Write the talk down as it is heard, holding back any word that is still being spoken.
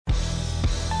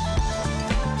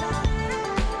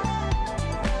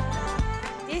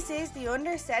the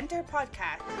Under Centre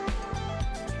podcast.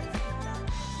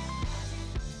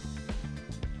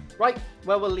 Right,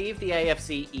 well, we'll leave the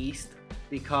AFC East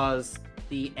because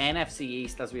the NFC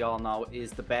East, as we all know,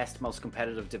 is the best, most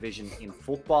competitive division in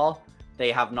football.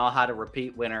 They have not had a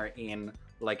repeat winner in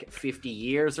like 50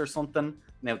 years or something.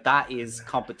 Now, that is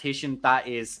competition. That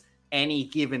is any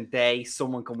given day,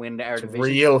 someone can win our division.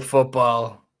 Real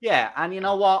football. Yeah, and you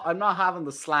know what? I'm not having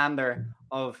the slander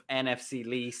of NFC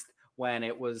least when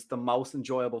it was the most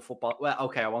enjoyable football. Well,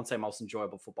 okay, I won't say most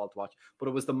enjoyable football to watch, but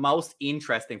it was the most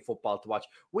interesting football to watch.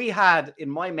 We had, in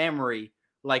my memory,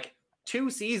 like 2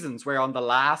 seasons where on the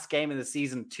last game of the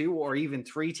season, 2 or even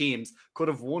 3 teams could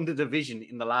have won the division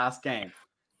in the last game.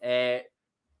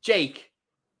 Jake,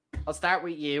 I'll start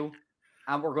with you,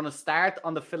 and we're going to start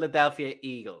on the Philadelphia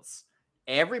Eagles.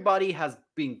 Everybody has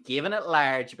been given it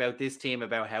large about this team,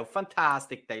 about how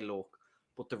fantastic they look.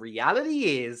 But the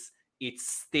reality is, it's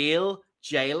still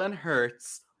Jalen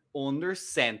Hurts under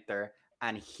center,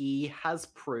 and he has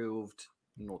proved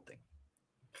nothing.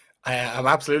 I'm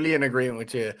absolutely in agreement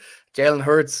with you. Jalen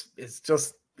Hurts is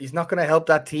just, he's not going to help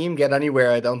that team get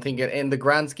anywhere, I don't think. In the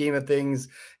grand scheme of things,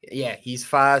 yeah, he's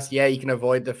fast. Yeah, he can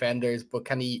avoid defenders, but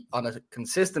can he, on a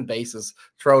consistent basis,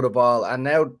 throw the ball? And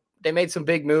now they made some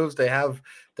big moves. They have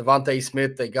Devontae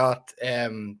Smith. They got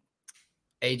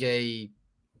AJ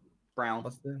Brown.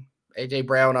 AJ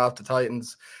Brown off the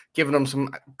Titans, giving him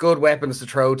some good weapons to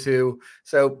throw to.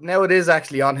 So now it is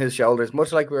actually on his shoulders,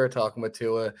 much like we were talking about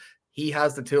Tua. He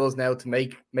has the tools now to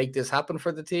make this happen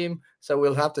for the team. So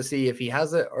we'll have to see if he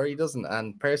has it or he doesn't.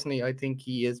 And personally, I think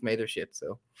he is made of shit.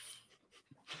 So,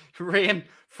 Ryan,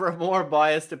 for a more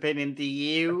biased opinion, do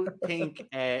you think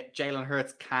Jalen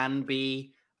Hurts can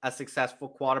be a successful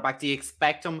quarterback? Do you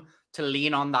expect him to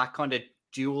lean on that kind of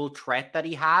dual threat that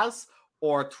he has,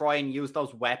 or try and use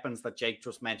those weapons that Jake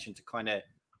just mentioned to kind of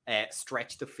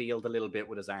stretch the field a little bit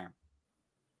with his arm?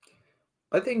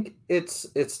 I think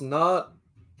it's not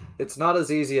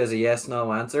as easy as a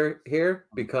yes/no answer here,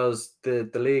 because the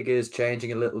league is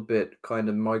changing a little bit, kind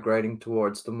of migrating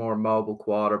towards the more mobile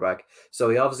quarterback. So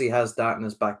he obviously has that in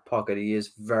his back pocket. He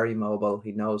is very mobile.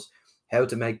 He knows how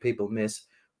to make people miss.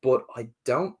 But I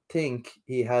don't think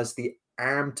he has the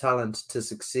arm talent to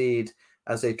succeed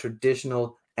as a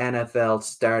traditional NFL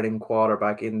starting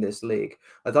quarterback in this league.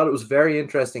 I thought it was very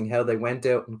interesting how they went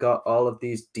out and got all of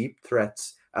these deep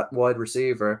threats at wide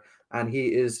receiver, and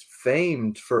he is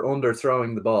famed for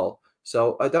underthrowing the ball.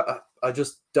 So I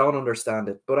just don't understand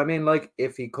it. But I mean, like,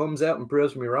 if he comes out and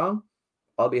proves me wrong,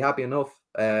 I'll be happy enough.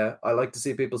 I like to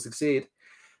see people succeed.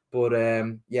 But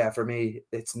yeah, for me,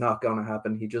 it's not going to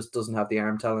happen. He just doesn't have the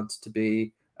arm talent to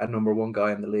be a number 1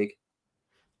 guy in the league.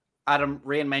 Adam,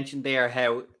 Ryan mentioned there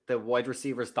how the wide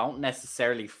receivers don't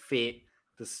necessarily fit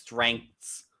the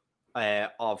strengths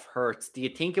of Hurts. Do you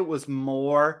think it was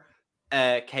more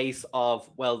a case of,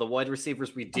 well, the wide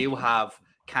receivers we do have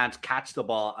can't catch the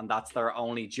ball and that's their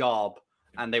only job,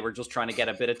 and they were just trying to get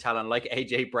a bit of talent like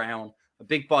AJ Brown, a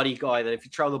big body guy that if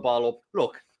you throw the ball up,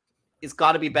 look, it's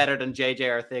got to be better than JJ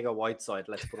Arcega-Whiteside,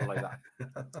 let's put it like that.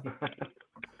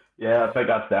 Yeah, I think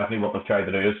that's definitely what they've tried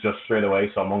to do, is just straight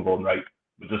away someone going, right,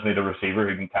 we just need a receiver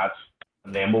who can catch,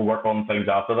 and then we'll work on things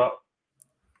after that.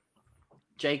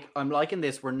 Jake, I'm liking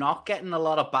this. We're not getting a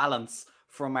lot of balance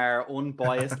from our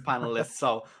unbiased panelists,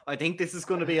 so I think this is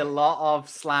going to be a lot of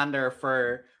slander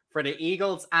for the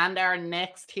Eagles and our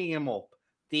next team up,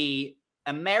 the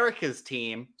America's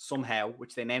team, somehow,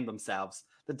 which they named themselves,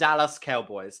 the Dallas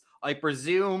Cowboys. I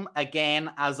presume,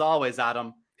 again, as always,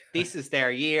 Adam, this is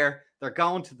their year. They're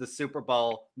going to the Super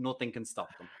Bowl. Nothing can stop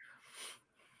them.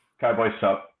 Cowboys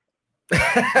suck.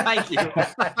 Thank you.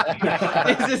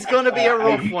 This is going to be a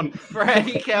rough one for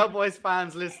any Cowboys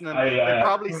fans listening. They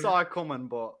probably saw it coming,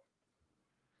 but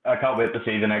I can't wait to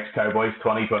see the next Cowboys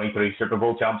 2023 Super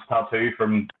Bowl champs tattoo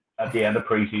from at the end of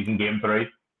preseason game 3.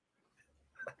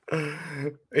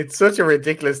 It's such a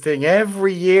ridiculous thing.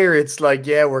 Every year it's like,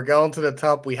 yeah, we're going to the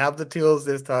top. We have the tools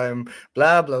this time.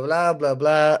 Blah, blah, blah, blah,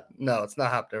 blah. No, it's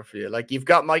not happening for you. Like, you've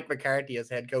got Mike McCarthy as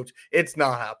head coach. It's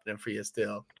not happening for you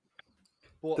still.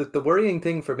 The worrying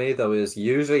thing for me, though, is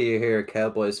usually you hear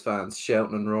Cowboys fans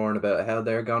shouting and roaring about how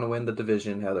they're going to win the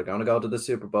division, how they're going to go to the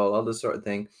Super Bowl, all this sort of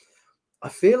thing. I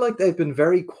feel like they've been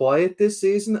very quiet this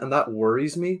season, and that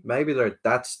worries me. Maybe they're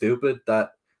that stupid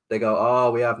that they go, oh,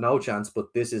 we have no chance,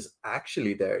 but this is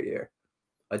actually their year.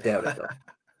 I doubt it, though.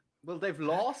 Well, they've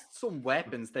lost some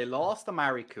weapons. They lost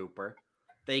Amari Cooper.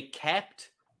 They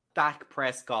kept Dak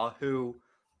Prescott, who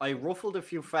I ruffled a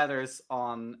few feathers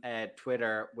on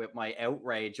Twitter with my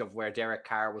outrage of where Derek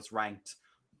Carr was ranked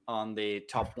on the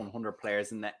top 100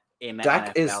 players in Dak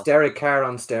NFL. is Derek Carr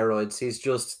on steroids. He's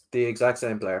just the exact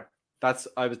same player. That's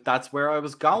where I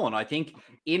was going. I think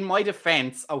in my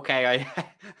defense, okay, I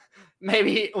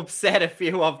maybe upset a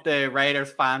few of the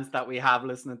Raiders fans that we have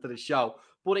listening to the show.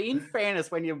 But in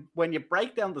fairness, when you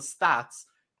break down the stats,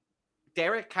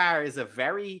 Derek Carr is a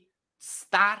very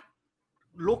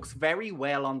looks very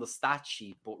well on the stat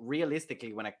sheet, but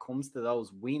realistically, when it comes to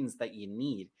those wins that you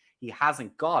need, he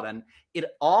hasn't got. And it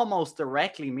almost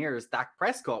directly mirrors Dak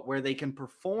Prescott, where they can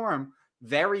perform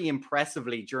very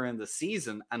impressively during the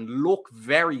season and look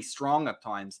very strong at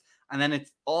times. And then it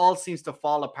all seems to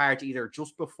fall apart either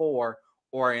just before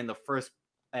or in the first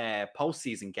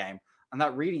postseason game. And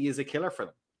that really is a killer for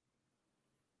them.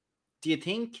 Do you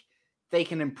think they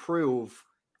can improve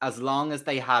as long as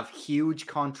they have huge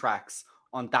contracts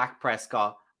on Dak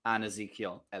Prescott and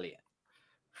Ezekiel Elliott?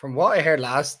 From what I heard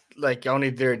only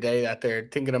the other day, that they're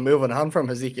thinking of moving on from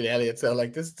Ezekiel Elliott. So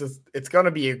it's going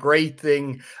to be a great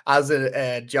thing as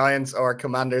a Giants or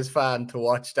Commanders fan to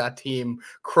watch that team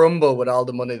crumble with all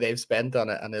the money they've spent on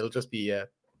it. And it'll just be, it'll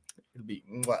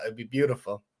be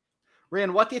beautiful.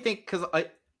 Ryan, what do you think? Because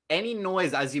any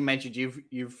noise, as you mentioned,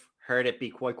 you've heard it be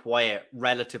quite quiet,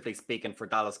 relatively speaking, for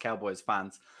Dallas Cowboys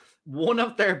fans. One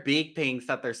of their big things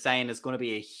that they're saying is going to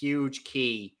be a huge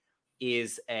key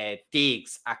is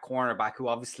Diggs at cornerback, who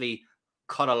obviously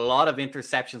caught a lot of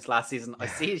interceptions last season. I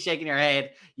see you shaking your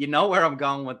head. You know where I'm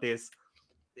going with this.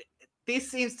 This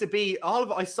seems to be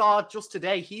I saw just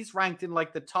today, he's ranked in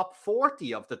like the top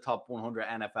 40 of the top 100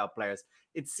 NFL players.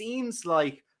 It seems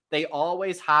like they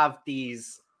always have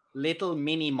these little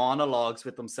mini monologues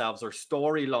with themselves or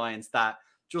storylines that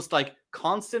just like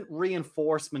constant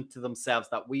reinforcement to themselves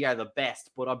that we are the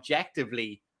best, but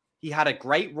objectively, he had a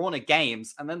great run of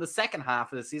games, and then the second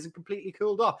half of the season completely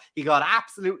cooled off. He got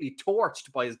absolutely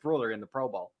torched by his brother in the Pro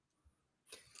Bowl.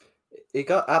 He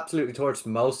got absolutely torched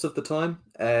most of the time.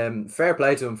 Fair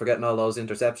play to him for getting all those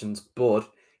interceptions, but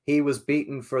he was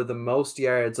beaten for the most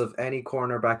yards of any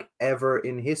cornerback ever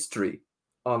in history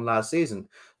on last season.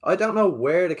 I don't know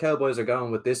where the Cowboys are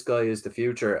going with this guy is the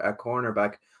future at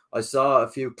cornerback. I saw a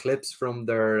few clips from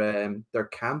their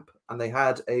camp, and they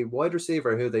had a wide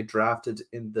receiver who they drafted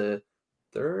in the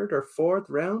 3rd or 4th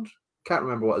round. Can't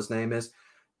remember what his name is.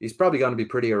 He's probably going to be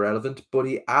pretty irrelevant, but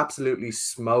he absolutely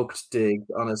smoked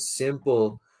Diggs on a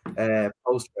simple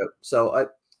post route. So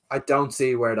I don't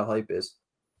see where the hype is.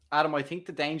 Adam, I think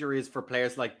the danger is for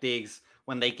players like Diggs,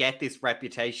 when they get this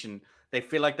reputation, they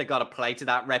feel like they got to play to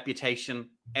that reputation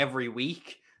every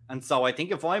week. And so I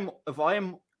think if I'm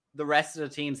the rest of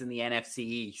the teams in the NFC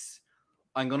East,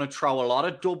 I'm going to throw a lot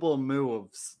of double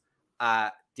moves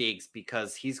at Diggs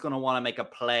because he's going to want to make a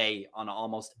play on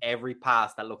almost every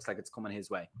pass that looks like it's coming his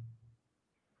way.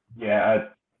 Yeah,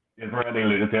 you've already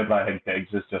alluded to it, but I think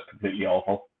Diggs is just completely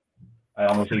awful. I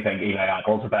honestly think Eli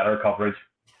Apple's a better coverage.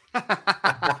 The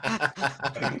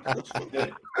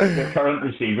current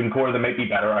receiving core, they might be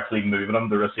better actually moving him,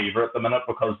 the receiver, at the minute,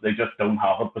 because they just don't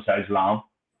have it besides Lamb.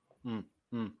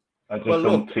 I just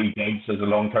don't see Diggs as a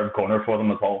long-term corner for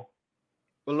them at all.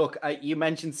 Well, look, you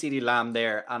mentioned CeeDee Lamb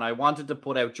there, and I wanted to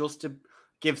put out, just to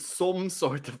give some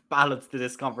sort of balance to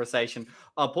this conversation,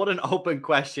 I'll put an open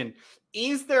question.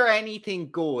 Is there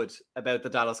anything good about the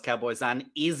Dallas Cowboys, and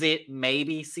is it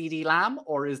maybe CeeDee Lamb,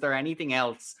 or is there anything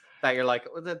else that you're like,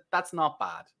 oh, that's not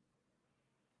bad?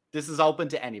 This is open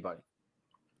to anybody.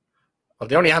 Well,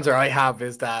 the only answer I have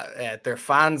is that their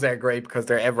fans are great because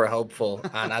they're ever hopeful.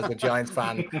 And as a Giants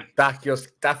fan,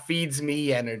 that feeds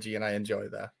me energy, and I enjoy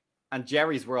that. And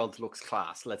Jerry's World looks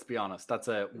class. Let's be honest. That's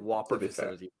a whopper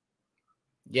facility.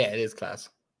 Yeah, it is class.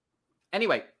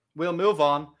 Anyway, we'll move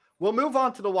on. We'll move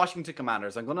on to the Washington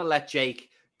Commanders. I'm going to let Jake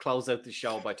close out the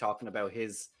show by talking about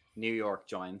his New York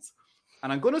Giants.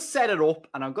 And I'm going to set it up,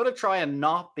 and I'm going to try and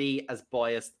not be as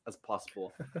biased as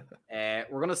possible. We're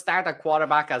going to start at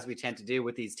quarterback, as we tend to do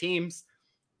with these teams.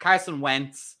 Carson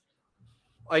Wentz.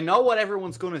 I know what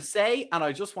everyone's going to say, and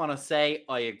I just want to say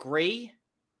I agree.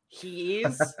 He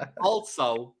is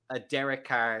also a Derek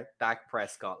Carr, Dak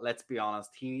Prescott. Let's be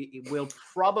honest. He will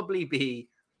probably be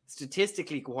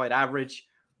statistically quite average.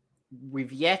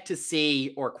 We've yet to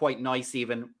see, or quite nice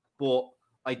even, but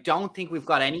I don't think we've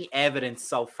got any evidence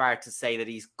so far to say that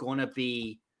he's going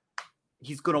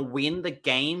to win the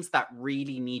games that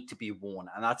really need to be won.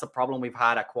 And that's a problem we've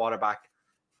had at quarterback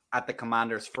at the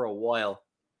Commanders for a while.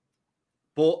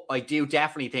 But I do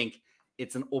definitely think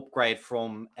it's an upgrade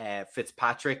from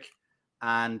Fitzpatrick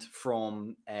and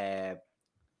from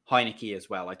Heineke as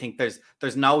well. I think there's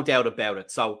no doubt about it.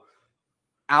 So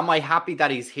am I happy that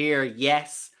he's here?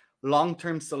 Yes.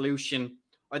 Long-term solution,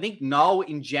 I think no,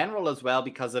 in general as well,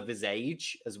 because of his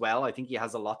age as well. I think he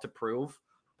has a lot to prove.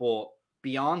 But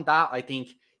beyond that, I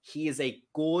think he is a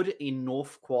good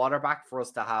enough quarterback for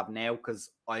us to have now, because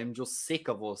I'm just sick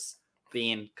of us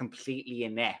being completely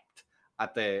inept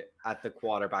at the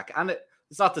quarterback. And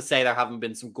it's not to say there haven't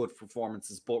been some good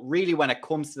performances, but really when it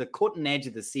comes to the cutting edge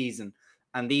of the season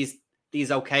and these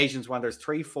occasions when there's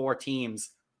 3-4 teams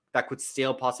that could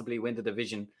still possibly win the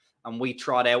division, and we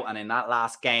trot out and in that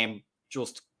last game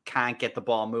just can't get the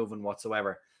ball moving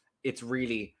whatsoever, it's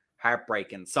really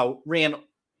heartbreaking. So, Rian,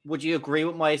 would you agree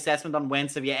with my assessment on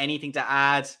Wentz? Have you anything to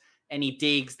add? Any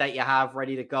digs that you have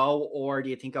ready to go? Or do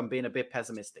you think I'm being a bit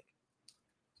pessimistic?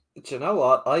 Do you know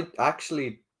what? I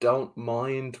actually don't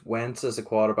mind Wentz as a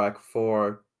quarterback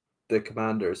for the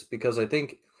Commanders, because I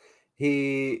think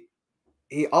he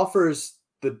offers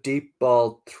the deep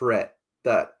ball threat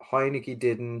that Heineke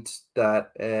didn't,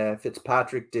 that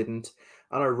Fitzpatrick didn't.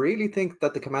 And I really think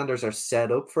that the Commanders are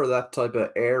set up for that type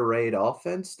of air raid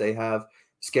offense. They have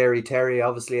Scary Terry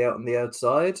obviously out on the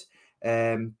outside.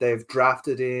 They've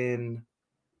drafted in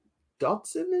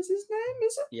Dotson is his name,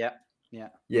 is it?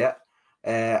 Yeah.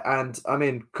 And I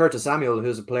mean, Curtis Samuel,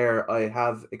 who's a player I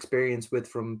have experience with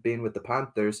from being with the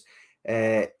Panthers,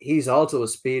 he's also a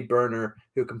speed burner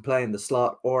who can play in the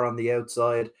slot or on the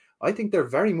outside. I think they're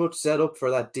very much set up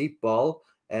for that deep ball.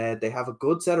 They have a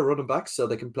good set of running backs, so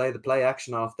they can play the play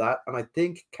action off that. And I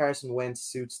think Carson Wentz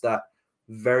suits that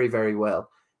very, very well.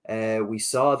 We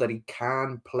saw that he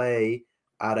can play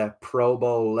at a Pro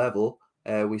Bowl level.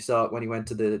 We saw it when he went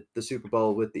to the Super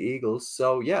Bowl with the Eagles.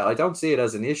 So, yeah, I don't see it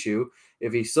as an issue.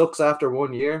 If he sucks after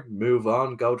 1 year, move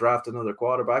on, go draft another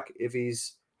quarterback. If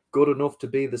he's good enough to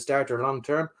be the starter long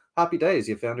term, happy days.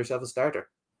 You found yourself a starter.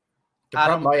 The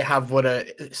problem I have with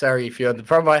the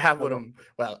problem I have with him,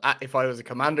 well, if I was a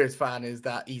Commanders fan, is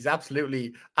that he's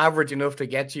absolutely average enough to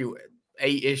get you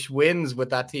 8-ish wins with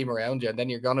that team around you, and then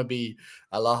you're going to be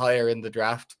a lot higher in the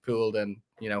draft pool than,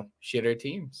 shitter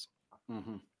teams.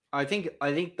 Mm-hmm. I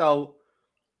think though,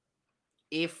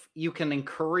 if you can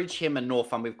encourage him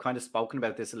enough, and we've kind of spoken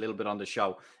about this a little bit on the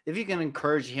show, if you can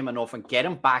encourage him enough and get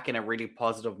him back in a really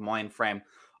positive mind frame,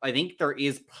 I think there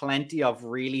is plenty of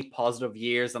really positive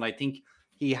years, and I think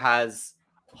he has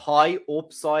high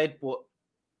upside but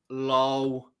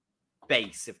low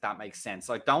base, if that makes sense.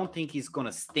 I don't think he's going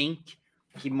to stink.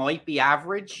 He might be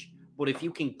average, but if you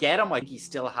can get him, like, he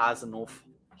still has enough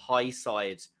high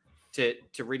side to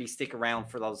really stick around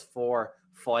for those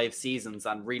 4-5 seasons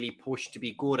and really push to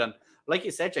be good. And like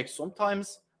you said, Jake,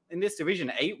 sometimes in this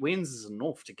division, 8 wins is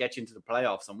enough to get you into the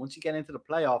playoffs. And once you get into the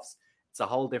playoffs, it's a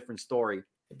whole different story.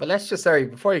 But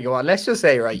before you go on, let's just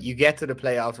say, right, you get to the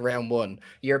playoffs round 1,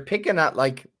 you're picking at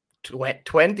like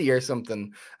 20 or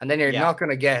something, and then you're not going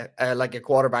to get like a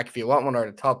quarterback if you want one, or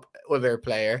the top other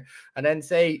player. And then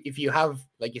say if you have,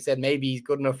 like you said, maybe he's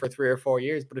good enough for 3 or 4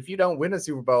 years, but if you don't win a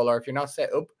Super Bowl, or if you're not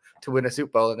set up to win a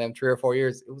Super Bowl in them 3 or 4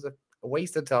 years, it was a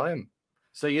waste of time.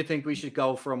 So you think we should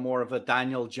go for more of a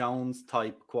Daniel Jones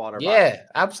type quarterback? Yeah,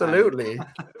 absolutely.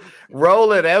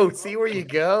 Roll it out. See where you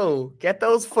go. Get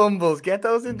those fumbles. Get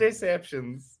those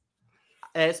interceptions.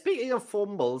 Speaking of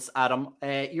fumbles, Adam,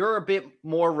 you're a bit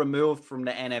more removed from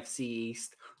the NFC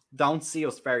East. Don't see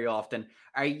us very often.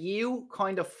 Are you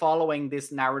kind of following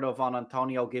this narrative on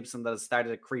Antonio Gibson that has started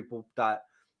to creep up, that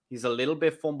he's a little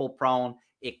bit fumble prone?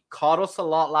 It caught us a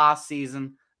lot last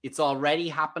season. It's already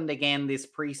happened again this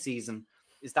preseason.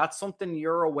 Is that something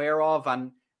you're aware of?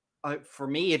 And for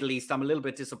me, at least, I'm a little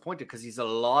bit disappointed, because he's a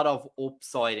lot of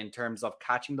upside in terms of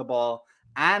catching the ball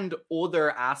and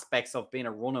other aspects of being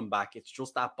a running back. It's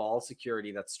just that ball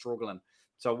security that's struggling.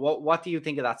 So what do you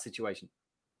think of that situation?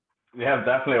 Yeah, I'm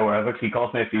definitely aware of it. He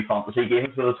cost me a few fantasy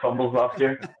games with his fumbles last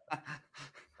year.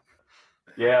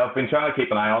 Yeah, I've been trying to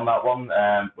keep an eye on that one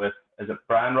is it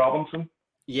Brian Robinson?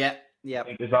 Yeah.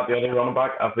 Is that the other running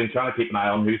back? I've been trying to keep an eye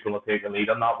on who's going to take the lead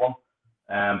on that one.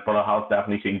 But I have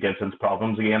definitely seen Gibson's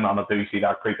problems again, and I do see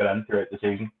that creeping in throughout the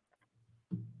season.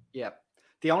 Yeah.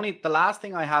 The last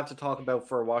thing I have to talk about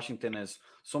for Washington is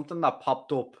something that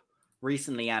popped up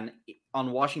recently, and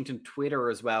on Washington Twitter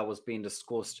as well was being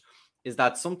discussed, is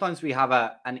that sometimes we have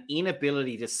an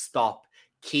inability to stop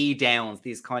key downs,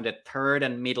 these kind of third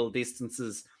and middle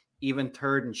distances, even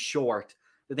third and short.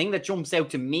 The thing that jumps out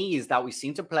to me is that we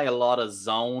seem to play a lot of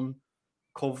zone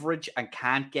coverage and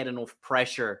can't get enough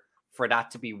pressure for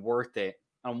that to be worth it.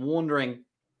 I'm wondering,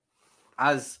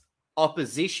 as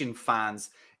opposition fans,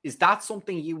 is that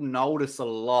something you notice a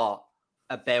lot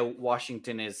about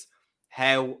Washington, is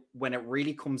how when it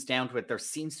really comes down to it, there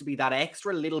seems to be that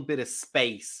extra little bit of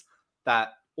space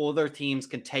that other teams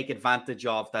can take advantage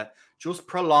of, that just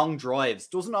prolonged drives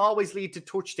doesn't always lead to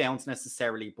touchdowns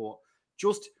necessarily, but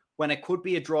just when it could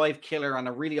be a drive killer and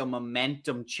a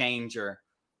momentum changer,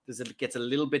 it gets a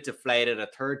little bit deflated. A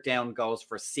third down goes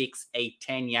for 6, 8,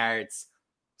 10 yards,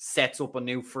 sets up a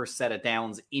new first set of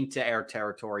downs into our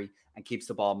territory and keeps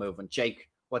the ball moving. Jake,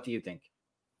 what do you think?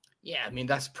 Yeah, I mean,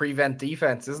 that's prevent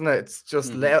defense, isn't it? It's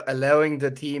just allowing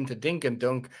the team to dink and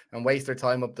dunk and waste their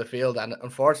time up the field. And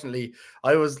unfortunately,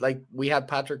 we had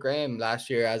Patrick Graham last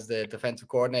year as the defensive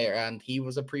coordinator, and he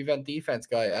was a prevent defense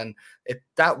guy. And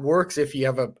that works if you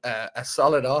have a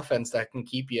solid offense that can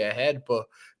keep you ahead. But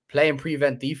playing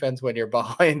prevent defense when you're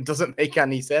behind doesn't make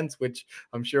any sense, which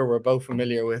I'm sure we're both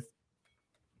familiar with.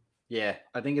 Yeah,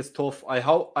 I think it's tough. I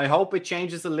hope it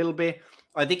changes a little bit.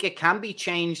 I think it can be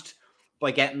changed by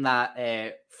getting that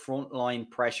frontline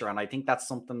pressure. And I think that's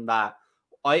something that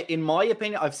in my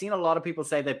opinion, I've seen a lot of people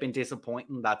say they've been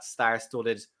disappointed that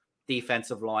star-studded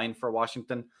defensive line for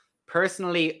Washington.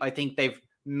 Personally, I think they've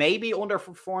maybe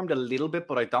underperformed a little bit,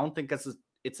 but I don't think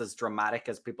it's as dramatic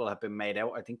as people have been made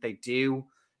out. I think they do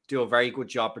a very good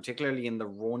job, particularly in the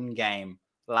run game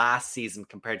last season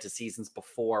compared to seasons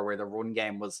before where the run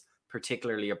game was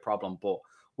particularly a problem. But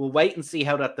we'll wait and see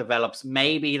how that develops.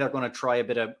 Maybe they're going to try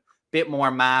a bit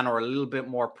more man or a little bit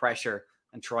more pressure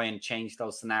and try and change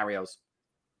those scenarios.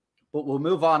 But we'll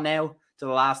move on now to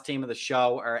the last team of the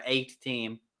show, our 8th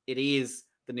team. It is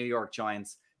the New York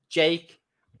Giants. Jake,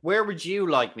 where would you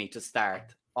like me to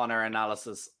start on our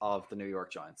analysis of the New York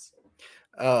Giants?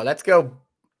 Let's go.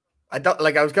 I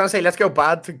was going to say, let's go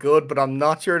bad to good, but I'm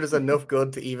not sure there's enough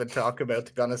good to even talk about,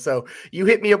 to be honest. So you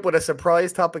hit me up with a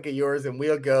surprise topic of yours and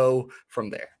we'll go from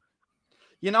there.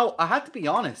 You know, I had to be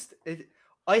honest.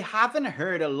 I haven't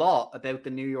heard a lot about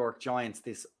the New York Giants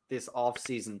this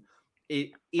offseason.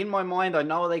 In my mind, I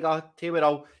know they got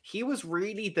Thibodeau. He was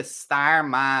really the star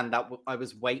man that I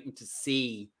was waiting to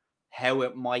see how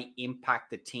it might impact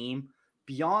the team.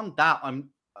 Beyond that, I'm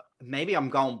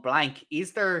going blank.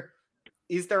 Is there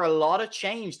a lot of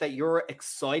change that you're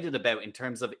excited about in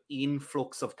terms of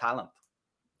influx of talent?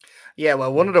 Yeah,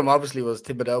 well, one of them obviously was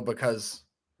Thibodeau, because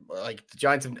the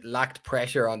Giants have lacked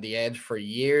pressure on the edge for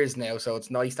years now, so it's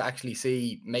nice to actually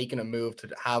see making a move to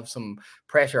have some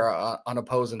pressure on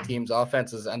opposing teams'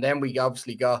 offenses. And then we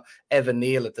obviously got Evan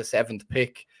Neal at the 7th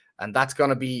pick, and that's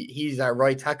going to be, he's our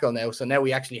right tackle now. So now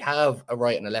we actually have a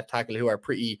right and a left tackle who are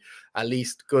pretty, at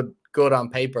least good on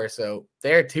paper. So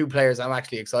they're two players I'm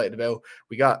actually excited about.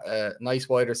 We got a nice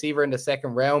wide receiver in the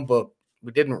 2nd round, but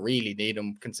we didn't really need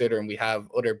them considering we have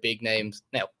other big names.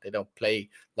 Now, they don't play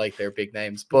like they're big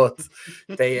names, but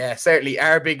they certainly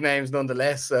are big names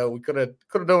nonetheless. So we could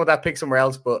have done with that pick somewhere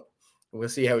else, but we'll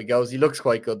see how he goes. He looks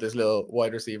quite good, this little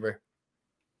wide receiver.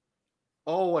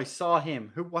 Oh, I saw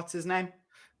him. What's his name?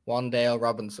 Wan'Dale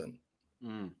Robinson.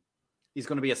 He's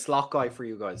going to be a slot guy for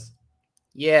you guys.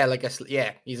 Yeah,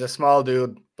 he's a small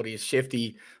dude, but he's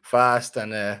shifty, fast,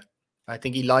 and I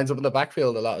think he lines up in the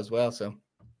backfield a lot as well. So,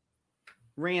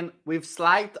 Rian, we've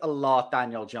slagged a lot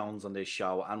Daniel Jones on this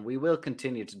show, and we will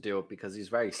continue to do it because he's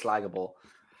very slaggable.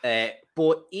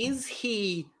 But is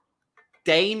he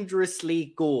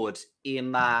dangerously good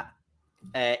in that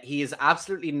he is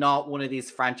absolutely not one of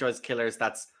these franchise killers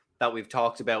that we've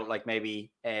talked about, like maybe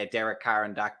Derek Carr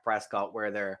and Dak Prescott,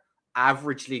 where they're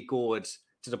averagely good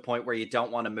to the point where you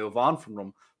don't want to move on from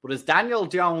them? But is Daniel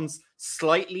Jones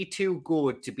slightly too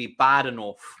good to be bad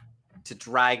enough to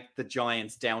drag the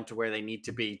Giants down to where they need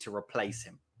to be to replace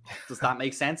him? Does that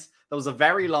make sense? That was a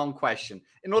very long question.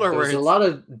 In other words, there's a lot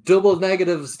of double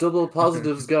negatives, double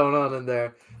positives going on in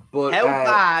there. But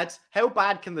how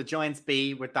bad can the Giants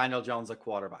be with Daniel Jones at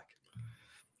quarterback?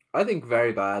 I think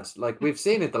very bad. Like, we've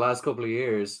seen it the last couple of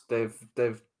years. They've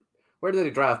where did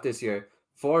they draft this year?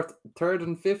 4th, 3rd,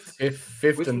 and 5th?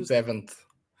 5th and 7th.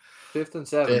 5th and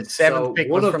 7th. The 7th pick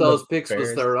one of those picks Bears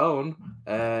was their own,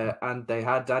 and they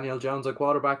had Daniel Jones at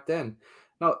quarterback then.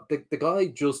 No, the guy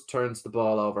just turns the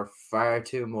ball over far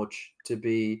too much to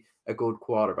be a good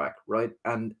quarterback, right?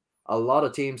 And a lot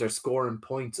of teams are scoring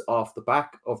points off the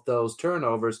back of those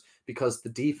turnovers because the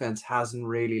defense hasn't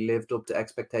really lived up to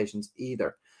expectations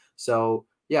either. So,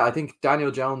 yeah, I think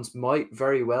Daniel Jones might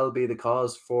very well be the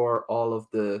cause for all of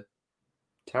the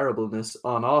terribleness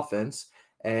on offense.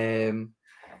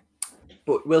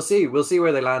 But we'll see. We'll see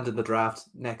where they land in the draft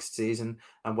next season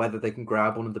and whether they can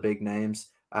grab one of the big names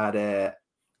at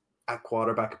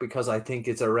quarterback, because I think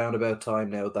it's around about time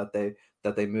now that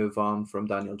they move on from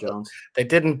Daniel Jones. They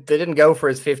didn't go for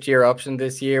his 5th-year option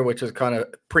this year, which was kind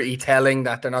of pretty telling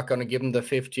that they're not going to give him the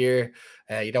 5th year.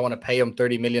 You don't want to pay him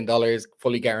 $30 million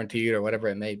fully guaranteed or whatever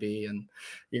it may be, and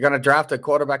you're going to draft a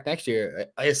quarterback next year.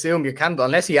 I assume you can't,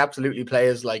 unless he absolutely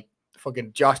plays like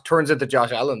fucking turns into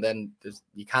Josh Allen, then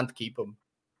you can't keep him.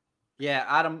 Yeah,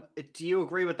 Adam, do you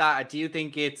agree with that? Do you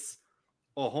think it's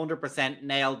 100%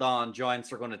 nailed on.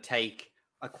 Giants are going to take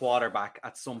a quarterback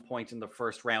at some point in the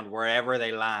first round, wherever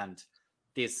they land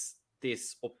this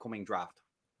upcoming draft.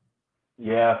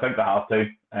 Yeah, I think they have to.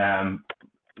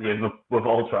 Yeah, we've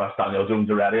all trust Daniel Jones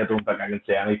already. I don't think I can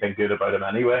say anything good about him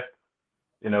anyway.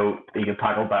 You know, he can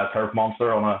tackle by a turf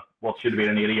monster on what should have been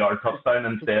an 80-yard touchdown.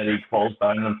 Instead, he falls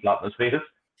down and flattens his face.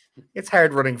 It's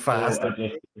hard running fast. So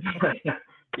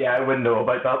I wouldn't know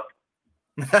about that.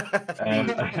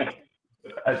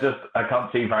 I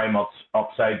can't see very much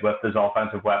upside with his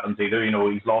offensive weapons either. You know,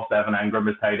 he's lost Evan Engram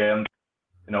as tight end.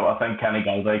 You know, I think Kenny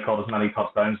Galladay caught as many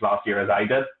touchdowns last year as I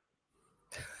did.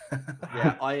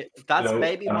 Yeah, that's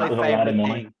maybe my favorite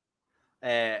thing.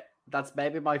 That's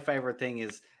maybe my favorite thing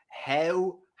is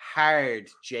how hard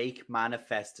Jake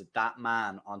manifested that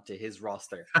man onto his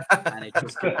roster, and it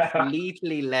just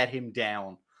completely let him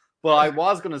down. But I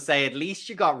was going to say, at least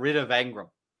you got rid of Engram.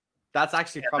 That's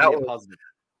actually probably a positive.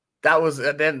 That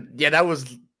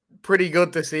was pretty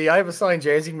good to see. I have a signed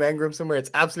jersey from Engram somewhere. It's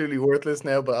absolutely worthless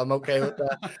now, but I'm okay with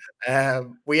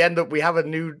that. We have a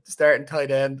new starting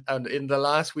tight end, and in the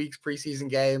last week's preseason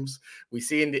games, we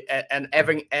see an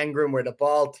Evan Engram where the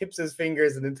ball tips his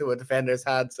fingers and into a defender's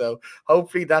hand. So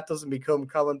hopefully that doesn't become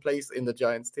commonplace in the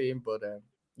Giants team. But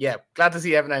yeah, glad to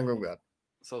see Evan Engram gone.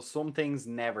 So some things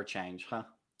never change, huh?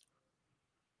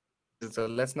 So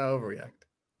let's not overreact.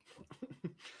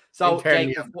 So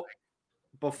Jake,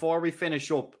 before we finish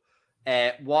up,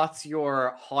 what's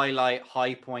your highlight,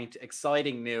 high point,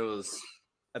 exciting news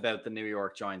about the New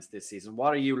York Giants this season?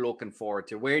 What are you looking forward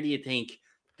to? Where do you think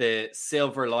the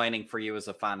silver lining for you as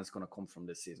a fan is going to come from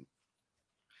this season?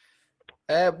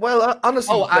 Well,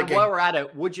 honestly... Oh, and while we're at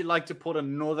it, would you like to put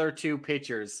another 2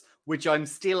 pitchers, which I'm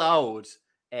still owed,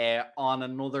 on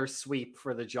another sweep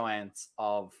for the Giants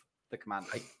of the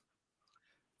Commanders?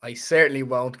 I certainly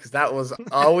won't, because that was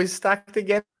always stacked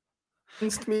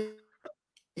against me.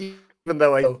 Even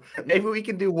though I know maybe we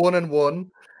can do 1-1.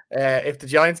 If the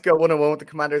Giants go 1-1 with the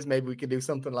Commanders, maybe we can do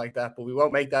something like that, but we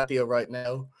won't make that deal right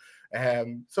now.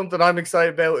 Something I'm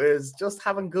excited about is just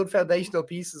having good foundational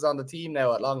pieces on the team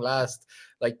now at long last.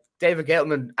 Like David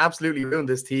Gettleman absolutely ruined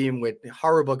this team with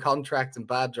horrible contracts and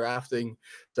bad drafting.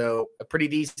 So a pretty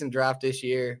decent draft this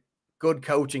year. Good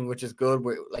coaching, which is good.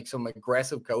 Like some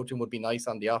aggressive coaching would be nice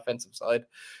on the offensive side.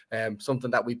 Something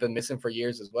that we've been missing for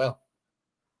years as well.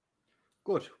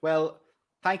 Good. Well,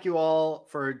 thank you all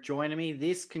for joining me.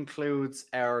 This concludes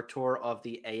our tour of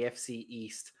the AFC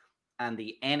East and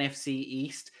the NFC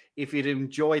East. If you'd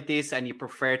enjoyed this and you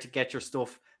prefer to get your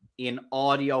stuff in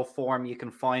audio form, you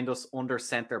can find us Under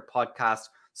Center Podcast,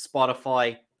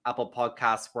 Spotify, Apple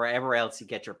Podcasts, wherever else you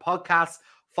get your podcasts.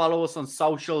 Follow us on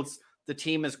socials. The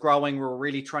team is growing. We're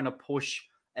really trying to push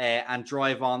and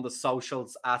drive on the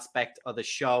socials aspect of the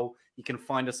show. You can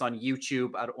find us on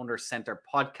YouTube at Under Center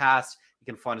Podcast. You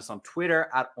can find us on Twitter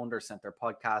at Under Center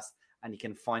Podcast. And you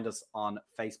can find us on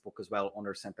Facebook as well,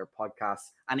 Under Center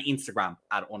Podcast, and Instagram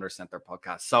at Under Center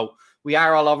Podcast. So we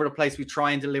are all over the place. We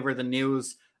try and deliver the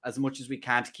news as much as we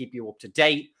can to keep you up to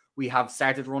date. We have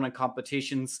started running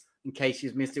competitions. In case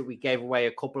you've missed it, we gave away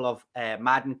a couple of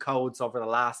Madden codes over the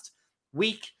last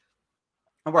week.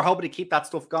 And we're hoping to keep that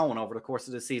stuff going over the course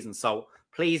of the season. So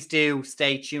please do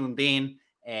stay tuned in.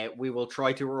 We will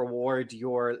try to reward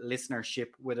your listenership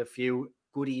with a few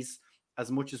goodies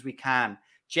as much as we can.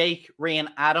 Jake, Ryan,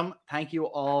 Adam, thank you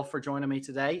all for joining me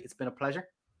today. It's been a pleasure.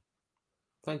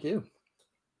 Thank you.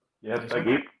 Yeah, thank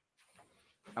you.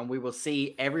 And we will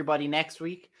see everybody next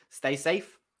week. Stay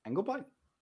safe and goodbye.